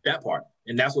 that part.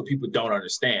 And that's what people don't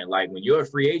understand. Like, when you're a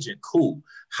free agent, cool.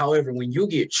 However, when you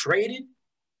get traded,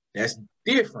 that's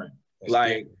different.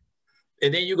 Different.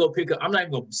 And then you go pick up – I'm not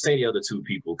even going to say the other two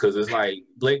people because it's like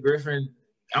Blake Griffin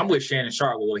 – I'm with Shannon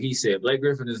Sharp with what he said. Blake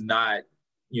Griffin is not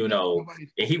 – and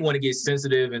he want to get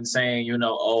sensitive and saying,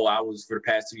 I was for the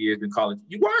past 2 years been calling.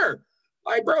 You were.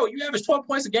 Like, bro, you average 12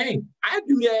 points a game. I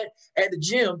do that at the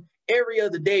gym every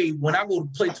other day when I go to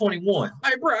play 21.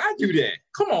 Like, bro, I do that.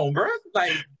 Come on, bro.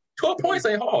 Like, 12 points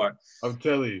ain't hard. I'm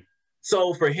telling you.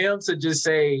 So for him to just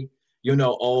say,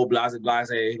 blase,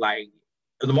 like,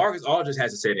 LaMarcus Aldridge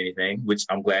hasn't said anything, which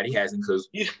I'm glad he hasn't because,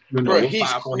 he's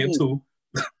five on him too.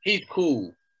 He's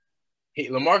cool.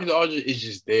 LaMarcus Aldridge is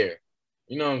just there.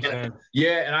 You know what I'm saying?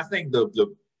 Yeah, and I think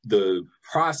the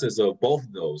process of both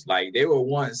of those, like they were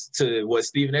once to what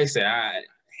Stephen A said. I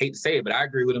hate to say it, but I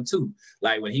agree with him too.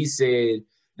 Like when he said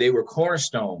they were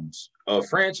cornerstones of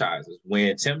franchises.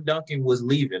 When Tim Duncan was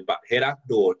leaving, head out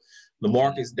the door,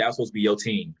 LaMarcus, that was supposed to be your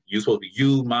team. You were supposed to be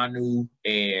you, Manu,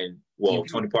 and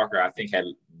Tony Parker. I think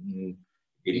did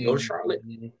he go to Charlotte?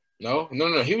 No.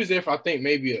 He was there for I think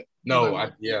maybe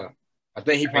I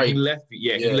think he probably left.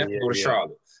 Yeah, he left to go to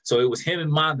Charlotte. So it was him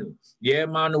and Manu. Yeah,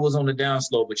 Manu was on the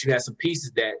downslope, but you had some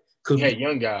pieces that could be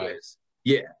young guys.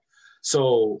 Yeah.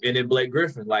 So, and then Blake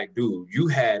Griffin, like, dude, you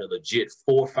had a legit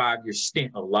 4 or 5 year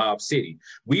stint of Lob City.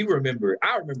 I remember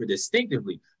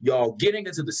distinctively y'all getting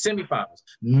into the semifinals,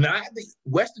 not the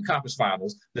Western Conference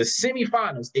Finals, the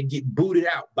semifinals, and get booted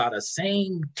out by the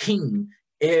same team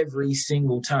every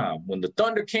single time. When the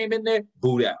Thunder came in there,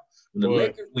 boot out.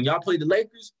 When y'all played the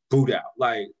Lakers, boot out.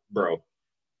 Like, bro,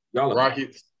 y'all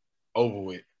Rockets over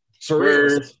with.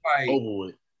 Spurs over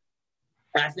with.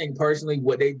 I think personally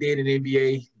what they did in the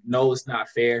NBA, no, it's not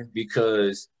fair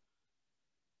because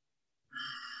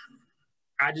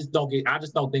I just don't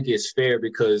think it's fair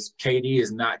because KD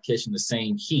is not catching the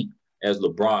same heat as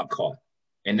LeBron caught.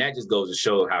 And that just goes to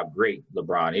show how great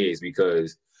LeBron is,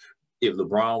 because if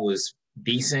LeBron was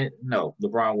decent, no,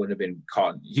 LeBron wouldn't have been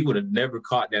caught. He would have never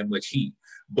caught that much heat.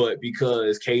 But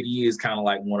because KD is kind of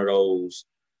like one of those,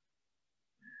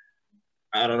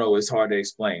 I don't know, it's hard to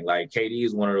explain. Like, KD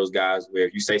is one of those guys where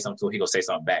if you say something to him, he gonna say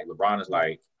something back. LeBron is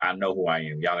like, I know who I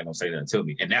am. Y'all ain't gonna say nothing to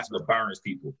me. And that's what burns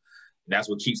people. And that's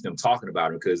what keeps them talking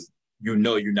about him, because you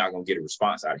know you're not gonna get a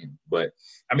response out of him. But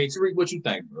I mean, Tariq, what you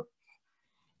think, bro?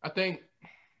 I think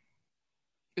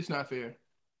it's not fair.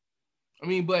 I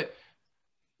mean, but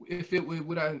if it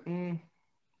would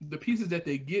the pieces that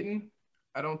they're getting,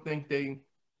 I don't think they,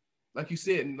 like you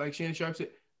said, and like Shannon Sharpe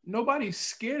said, nobody's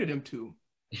scared of them two.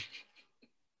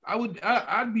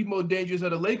 I'd be more dangerous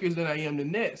of the Lakers than I am the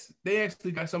Nets. They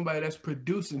actually got somebody that's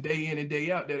producing day in and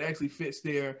day out that actually fits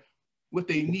what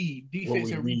they need,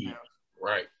 defense and rebounds.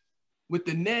 Right. With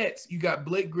the Nets, you got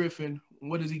Blake Griffin.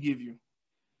 What does he give you?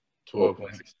 12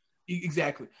 points.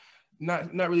 Exactly.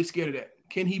 Not really scared of that.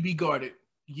 Can he be guarded?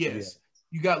 Yes.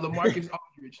 Yeah. You got LaMarcus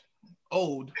Aldridge.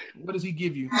 Old. What does he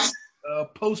give you?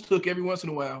 Post hook every once in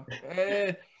a while.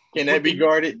 Can that be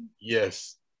guarded?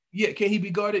 Yes. Yeah. Can he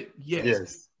be guarded? Yes.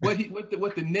 Yes.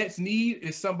 What the Nets need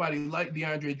is somebody like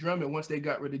DeAndre Drummond once they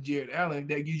got rid of Jared Allen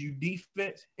that gives you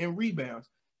defense and rebounds.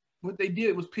 What they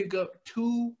did was pick up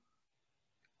two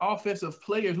offensive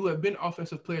players who have been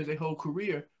offensive players their whole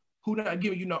career who not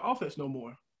giving you no offense no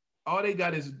more. All they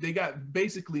got is they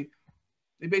basically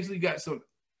got some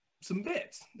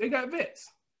vets. They got vets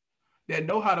that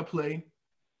know how to play,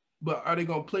 but are they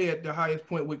going to play at the highest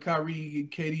point with Kyrie and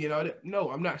KD and all that?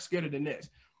 No, I'm not scared of the Nets.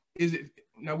 Is it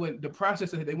now when the process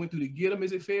that they went through to get them,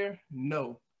 is it fair?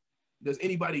 No. Does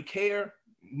anybody care?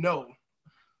 No.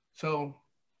 So,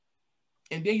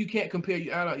 and then you can't compare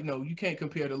you can't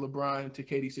compare the LeBron to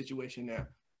KD situation now.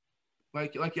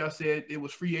 Like y'all said, it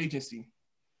was free agency.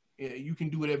 Yeah, you can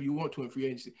do whatever you want to in free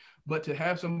agency. But to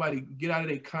have somebody get out of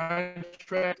their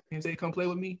contract and say, come play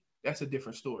with me, that's a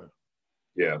different story.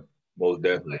 Yeah, most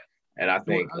definitely. And I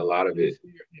think a lot of it.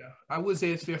 Yeah, I would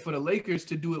say it's fair for the Lakers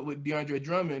to do it with DeAndre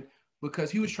Drummond because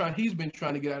he's been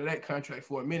trying to get out of that contract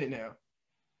for a minute now.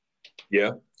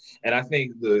 Yeah. And I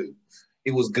think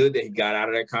it was good that he got out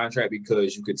of that contract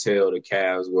because you could tell the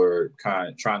Cavs were kind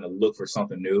of trying to look for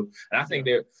something new. And I think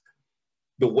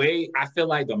the way I feel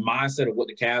like the mindset of what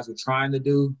the Cavs were trying to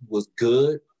do was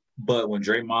good, but when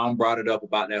Draymond brought it up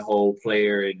about that whole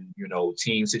player and,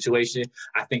 team situation,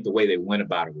 I think the way they went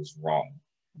about it was wrong.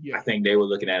 Yeah. I think they were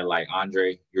looking at it like,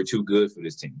 Andre, you're too good for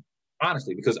this team.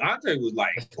 Honestly, because Andre was like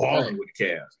balling with the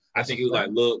Cavs. I think he was like,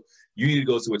 look, you need to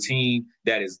go to a team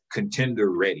that is contender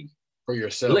ready. For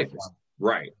yourself.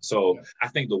 Right. So I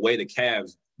think the way the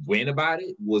Cavs went about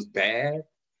it was bad.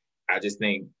 I just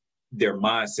think their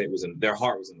mindset their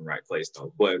heart was in the right place,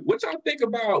 though. But what y'all think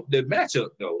about the matchup,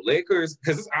 though? Lakers,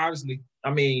 because it's obviously,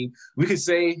 we could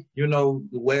say, the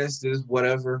West is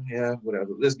whatever. Yeah, whatever.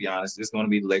 Let's be honest. It's going to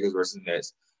be the Lakers versus the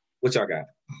Nets. What y'all got?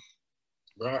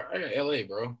 Bro, I got LA,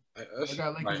 bro. I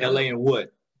got LA and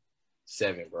what?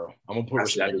 7, bro. I'm gonna put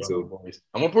respect on the boys.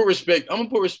 I'm gonna put respect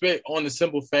on the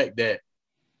simple fact that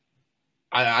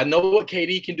I know what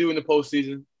KD can do in the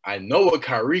postseason. I know what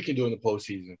Kyrie can do in the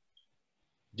postseason.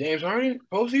 James Harden,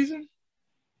 postseason?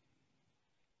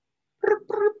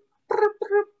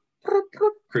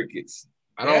 Crickets.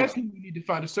 That's who we need to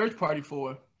find a search party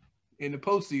for in the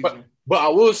postseason. But I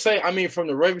will say,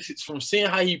 from seeing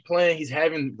how he's playing, he's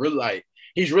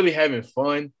really having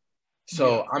fun.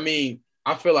 So yeah.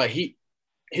 I feel like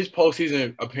his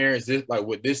postseason appearance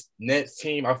with this Nets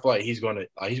team, I feel like he's gonna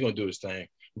do his thing.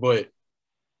 But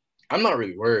I'm not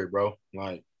really worried, bro.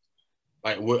 Like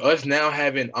with us now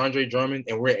having Andre Drummond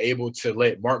and we're able to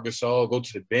let Marc Gasol go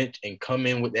to the bench and come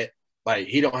in with that,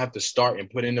 he don't have to start and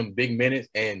put in them big minutes.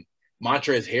 And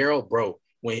Montrezl Harrell, bro,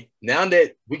 now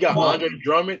that we got Andre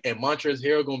Drummond and Montrezl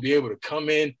Harrell gonna be able to come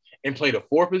in and play the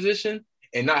 4 position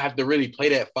and not have to really play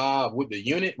that 5 with the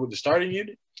starting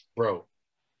unit, bro,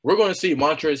 we're gonna see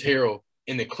Montrezl Harrell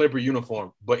in the Clipper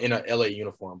uniform, but in an LA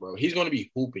uniform, bro. He's gonna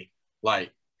be hooping.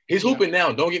 He's hooping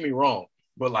now, don't get me wrong.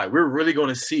 But, we're really going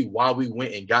to see why we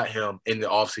went and got him in the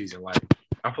offseason.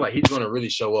 I feel like he's going to really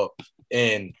show up.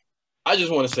 And I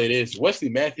just want to say this. Wesley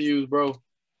Matthews, bro,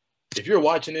 if you're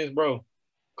watching this, bro,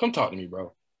 come talk to me,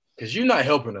 bro. Because you're not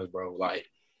helping us, bro.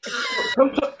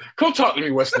 Come talk to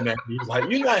me, Wesley Matthews.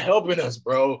 You're not helping us,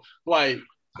 bro.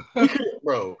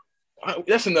 Bro,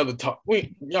 that's another talk.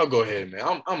 Y'all go ahead,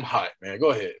 man. I'm hot, man.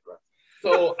 Go ahead, bro.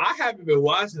 So I haven't been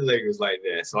watching the Lakers like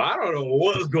that. So I don't know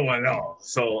what's going on.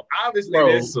 So obviously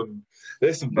Bro. there's some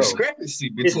Bro. discrepancy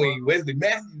between Wesley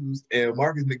Matthews and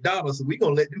Marcus McDonald. So we're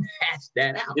gonna let them hash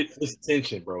that out. It's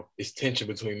tension, bro. It's tension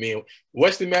between me and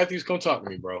Wesley Matthews. Come talk to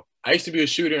me, bro. I used to be a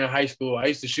shooter in high school. I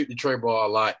used to shoot the tray ball a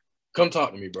lot. Come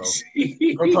talk to me, bro.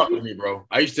 Come talk to me, bro.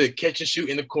 I used to catch and shoot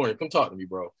in the corner. Come talk to me,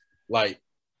 bro. Like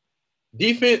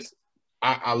defense,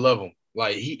 I love him.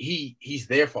 Like he's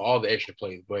there for all the extra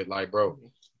plays. But like, bro,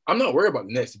 I'm not worried about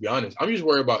the Nets, to be honest. I'm just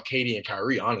worried about KD and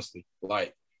Kyrie, honestly.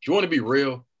 Like, if you want to be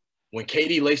real, when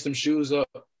KD laced them shoes up,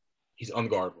 he's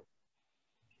unguardable.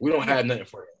 We don't have nothing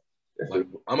for him. Like,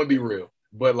 I'm gonna be real.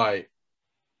 But like,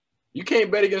 you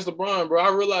can't bet against LeBron, bro.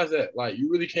 I realize that. Like,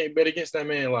 you really can't bet against that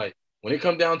man. Like, when it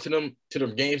comes down to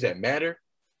them games that matter,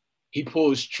 he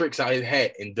pulls tricks out his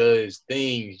hat and does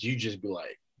things you just be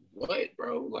like, what,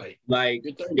 bro? Like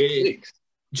you're 36.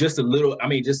 Just a little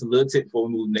tip before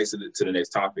we move next to the next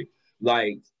topic.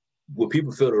 Like, what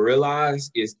people fail to realize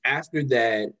is after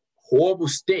that horrible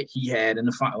stick he had in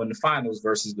the finals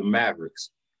versus the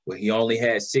Mavericks, where he only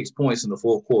had 6 points in the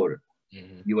fourth quarter,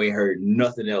 you ain't heard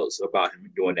nothing else about him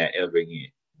doing that ever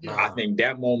again. I think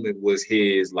that moment was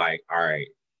his, like, all right,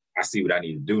 I see what I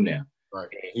need to do now. Right.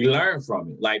 And he learned from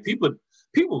it. Like,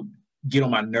 people get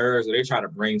on my nerves, or they try to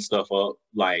bring stuff up,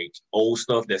 like old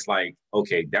stuff that's like,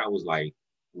 okay, that was like,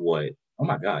 what? Oh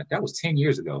my God, that was 10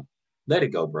 years ago. Let it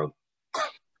go, bro.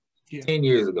 Yeah. 10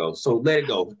 years ago. So let it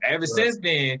go. Ever since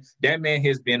then, that man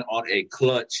has been on a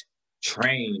clutch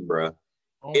train, bro.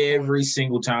 Every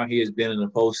single time he has been in the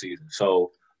postseason.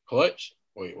 So clutch?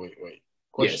 Wait.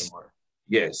 Question mark.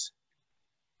 Yes.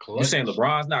 Clutch? You saying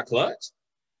LeBron's not clutch?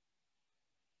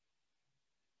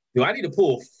 Do I need to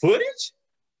pull footage?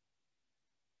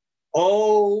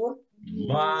 Oh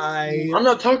my! I'm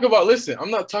not talking about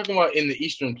in the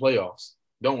Eastern playoffs.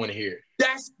 Don't want to hear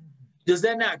it. Does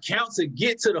that not count to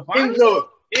get to the finals?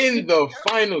 In the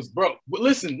finals, bro.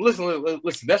 Listen.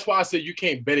 That's why I said you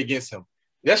can't bet against him.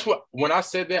 That's what, when I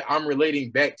said that, I'm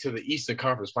relating back to the Eastern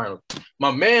Conference Finals.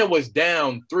 My man was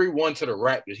down 3-1 to the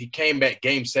Raptors. He came back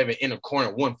Game 7 in a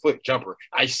corner, 1-foot jumper.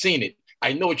 I seen it.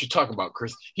 I know what you're talking about,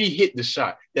 Chris. He hit the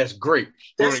shot. That's great.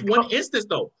 That's one instance,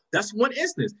 though. That's one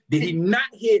instance. Did he not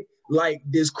hit like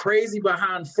this crazy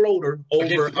behind floater over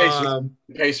the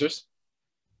Pacers?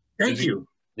 Thank you.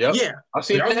 Yep. Yeah. I've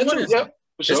seen that too. Yep.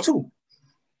 That's two.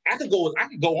 I could go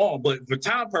on, but for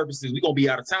time purposes, we're gonna be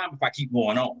out of time if I keep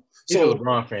going on. So you're a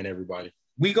LeBron fan, everybody.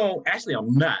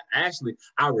 I'm not. Actually,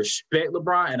 I respect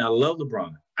LeBron and I love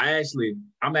LeBron. I'm actually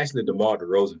a DeMar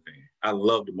DeRozan fan. I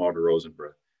love DeMar DeRozan, bro.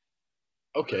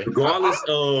 Okay. Regardless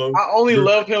of, I only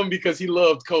love him because he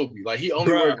loved Kobe. Like, he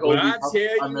only loved Kobe. When I tell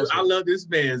you, I love this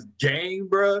man's game,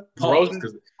 bro. Pause,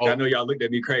 because I know y'all looked at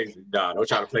me crazy. Nah, don't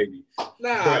try to play me.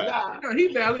 Nah. He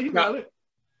valid.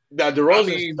 Now,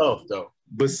 DeRozan's tough, though.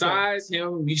 Besides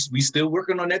him, we still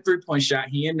working on that 3-point shot.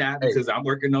 He and I, because I'm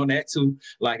working on that too.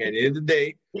 Like, at the end of the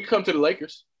day, he come to the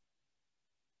Lakers.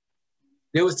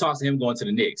 There was talks of him going to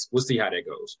the Knicks. We'll see how that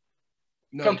goes.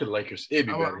 No. Come to the Lakers. It'd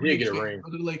be better. He'll get a ring.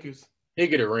 Go to the Lakers. He'll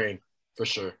get a ring for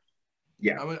sure.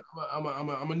 Yeah,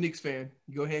 I'm a Knicks fan.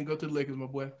 Go ahead and go to the Lakers, my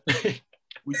boy.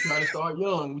 We trying to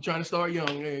start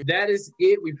young. Hey. That is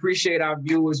it. We appreciate our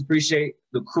viewers. Appreciate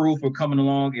the crew for coming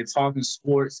along and talking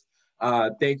sports.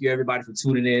 Thank you, everybody, for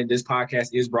tuning in. This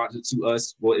podcast is brought to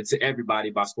us, to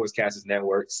everybody by Sportscasters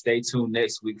Network. Stay tuned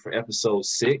next week for episode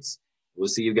 6. We'll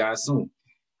see you guys soon.